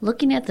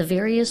Looking at the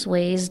various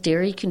ways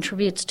dairy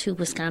contributes to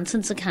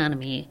Wisconsin's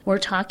economy, we're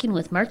talking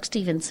with Mark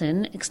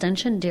Stevenson,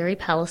 Extension Dairy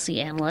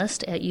Policy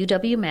Analyst at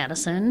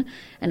UW-Madison,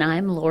 and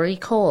I'm Lori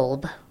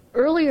Kolb.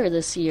 Earlier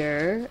this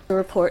year, a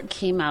report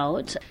came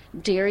out.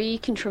 Dairy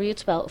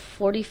contributes about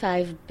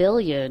 $45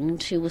 billion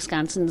to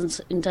Wisconsin's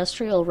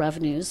industrial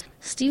revenues.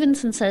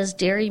 Stevenson says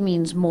dairy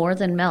means more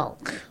than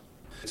milk.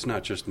 It's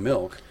not just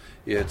milk.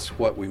 It's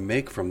what we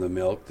make from the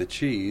milk, the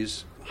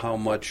cheese, how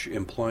much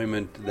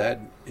employment that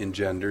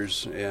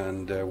engenders,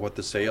 and what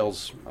the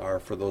sales are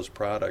for those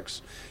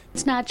products.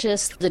 It's not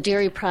just the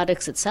dairy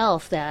products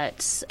itself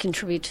that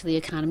contribute to the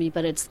economy,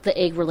 but it's the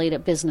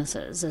egg-related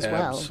businesses as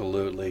well.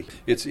 Absolutely.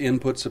 It's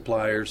input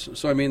suppliers.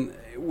 So, I mean,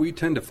 we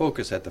tend to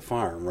focus at the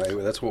farm, right?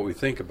 That's what we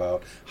think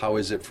about. How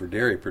is it for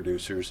dairy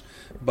producers?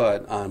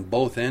 But on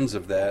both ends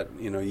of that,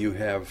 you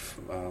have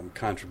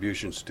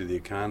contributions to the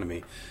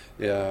economy.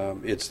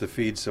 It's the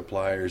feed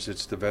suppliers,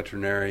 it's the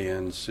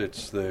veterinarians,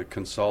 it's the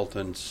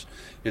consultants,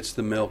 it's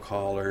the milk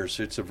haulers,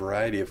 it's a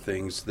variety of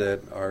things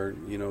that are,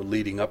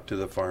 leading up to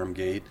the farm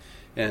gate.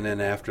 And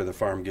then after the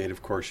farm gate,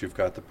 of course, you've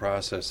got the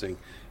processing.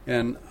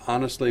 And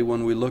honestly,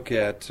 when we look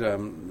at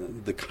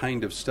the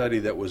kind of study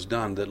that was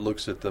done that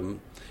looks at the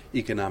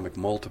economic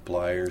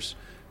multipliers,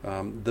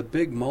 the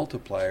big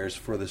multipliers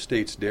for the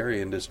state's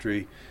dairy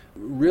industry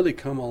really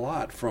come a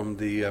lot from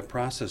the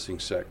processing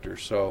sector.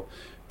 So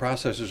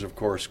processors, of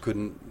course,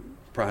 couldn't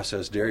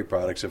process dairy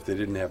products if they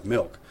didn't have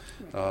milk.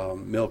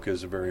 Milk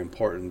is a very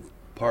important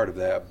part of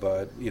that,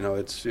 but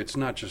it's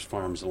not just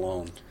farms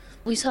alone.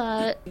 We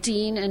saw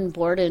Dean and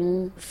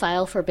Borden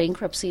file for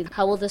bankruptcy.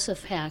 How will this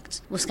affect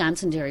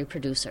Wisconsin dairy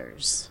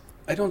producers?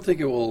 I don't think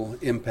it will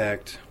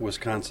impact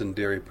Wisconsin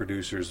dairy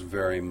producers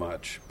very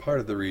much. Part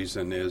of the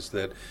reason is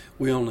that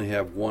we only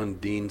have one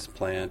Dean's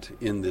plant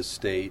in this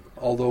state,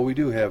 although we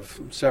do have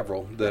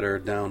several that are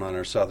down on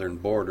our southern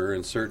border,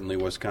 and certainly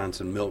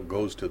Wisconsin milk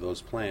goes to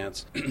those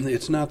plants.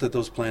 It's not that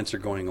those plants are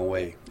going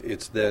away.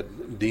 It's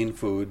that Dean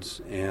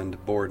Foods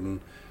and Borden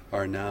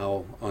are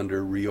now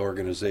under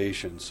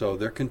reorganization. So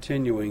they're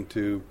continuing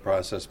to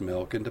process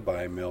milk and to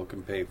buy milk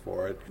and pay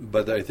for it.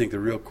 But I think the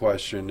real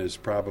question is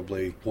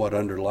probably what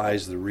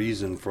underlies the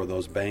reason for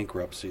those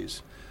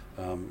bankruptcies.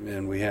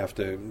 And we have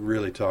to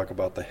really talk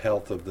about the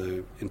health of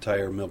the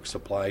entire milk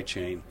supply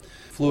chain.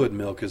 Fluid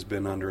milk has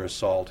been under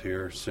assault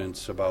here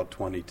since about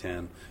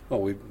 2010.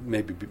 Well,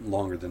 maybe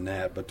longer than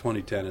that, but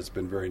 2010 has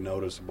been very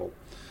noticeable.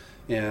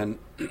 And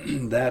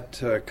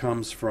that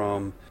comes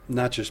from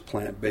not just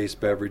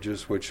plant-based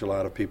beverages, which a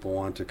lot of people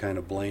want to kind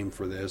of blame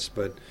for this,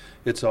 but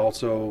it's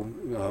also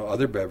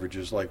other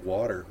beverages like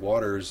water.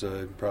 Water is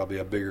probably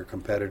a bigger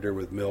competitor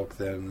with milk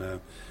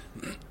than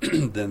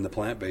than the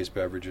plant-based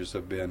beverages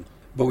have been.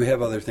 But we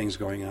have other things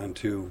going on,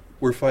 too.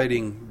 We're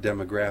fighting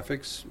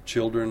demographics.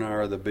 Children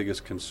are the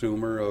biggest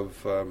consumer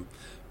of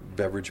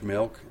beverage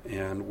milk,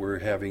 and we're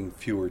having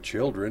fewer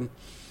children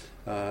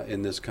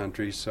in this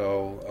country,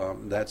 so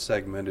that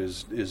segment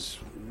is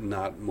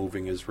not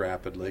moving as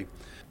rapidly.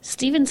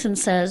 Stevenson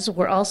says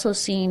we're also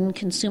seeing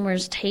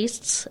consumers'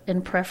 tastes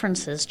and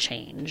preferences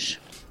change.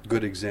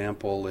 Good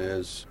example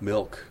is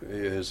milk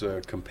is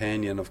a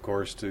companion, of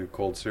course, to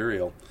cold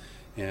cereal.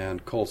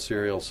 And cold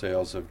cereal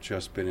sales have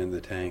just been in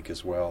the tank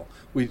as well.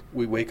 We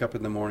wake up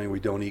in the morning, we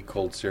don't eat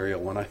cold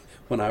cereal.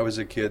 When I was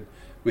a kid,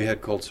 we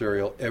had cold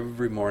cereal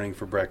every morning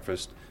for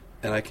breakfast,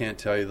 and I can't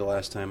tell you the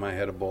last time I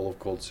had a bowl of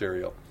cold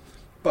cereal.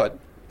 But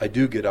I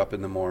do get up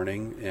in the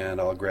morning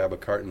and I'll grab a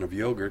carton of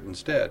yogurt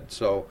instead.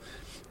 So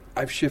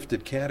I've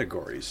shifted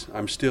categories.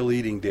 I'm still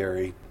eating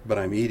dairy, but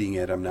I'm eating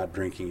it, I'm not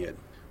drinking it.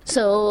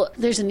 So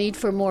there's a need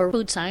for more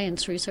food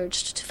science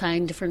research to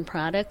find different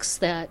products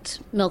that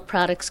milk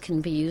products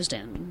can be used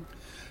in.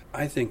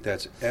 I think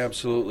that's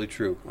absolutely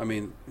true. I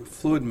mean,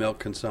 fluid milk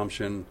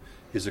consumption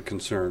is a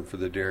concern for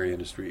the dairy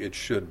industry. It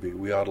should be.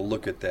 We ought to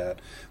look at that.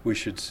 We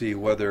should see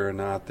whether or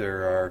not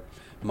there are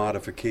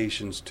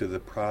modifications to the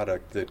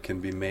product that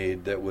can be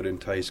made that would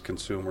entice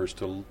consumers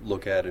to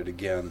look at it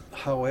again.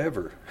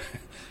 However,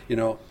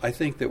 I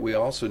think that we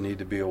also need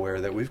to be aware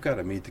that we've got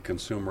to meet the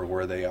consumer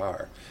where they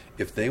are.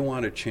 If they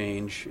want to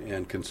change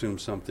and consume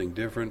something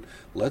different,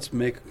 let's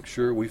make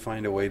sure we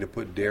find a way to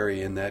put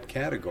dairy in that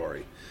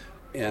category.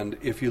 And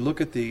if you look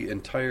at the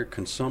entire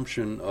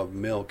consumption of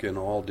milk in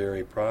all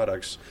dairy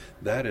products,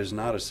 that is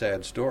not a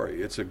sad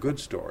story. It's a good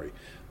story.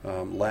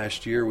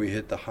 Last year we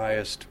hit the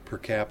highest per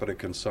capita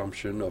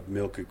consumption of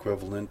milk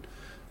equivalent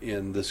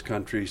in this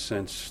country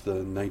since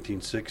the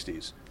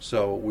 1960s.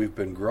 So we've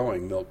been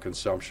growing milk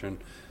consumption,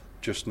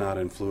 just not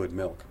in fluid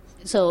milk.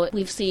 So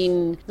we've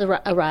seen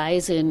a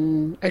rise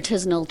in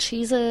artisanal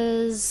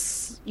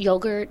cheeses,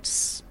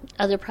 yogurts,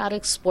 other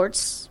products,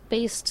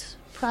 sports-based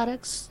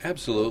products?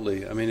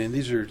 Absolutely. I mean, and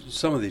these are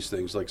some of these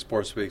things, like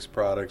sports-based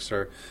products,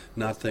 are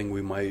nothing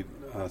we might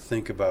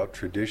think about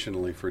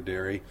traditionally for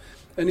dairy.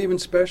 And even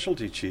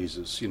specialty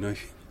cheeses.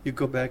 You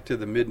go back to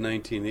the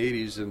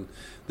mid-1980s, and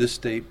this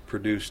state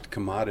produced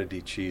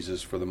commodity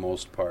cheeses for the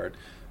most part,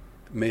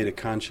 made a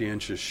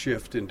conscientious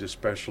shift into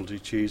specialty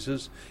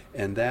cheeses,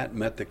 and that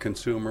met the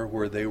consumer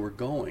where they were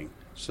going.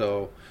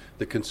 So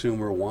the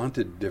consumer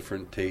wanted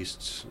different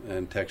tastes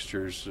and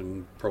textures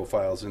and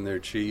profiles in their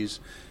cheese,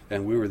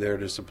 and we were there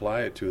to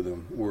supply it to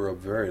them. We're a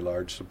very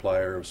large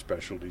supplier of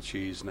specialty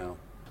cheese now.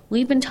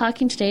 We've been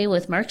talking today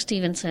with Mark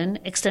Stevenson,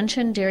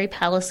 Extension Dairy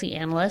Policy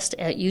Analyst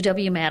at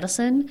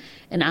UW-Madison,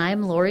 and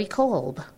I'm Lori Kolb.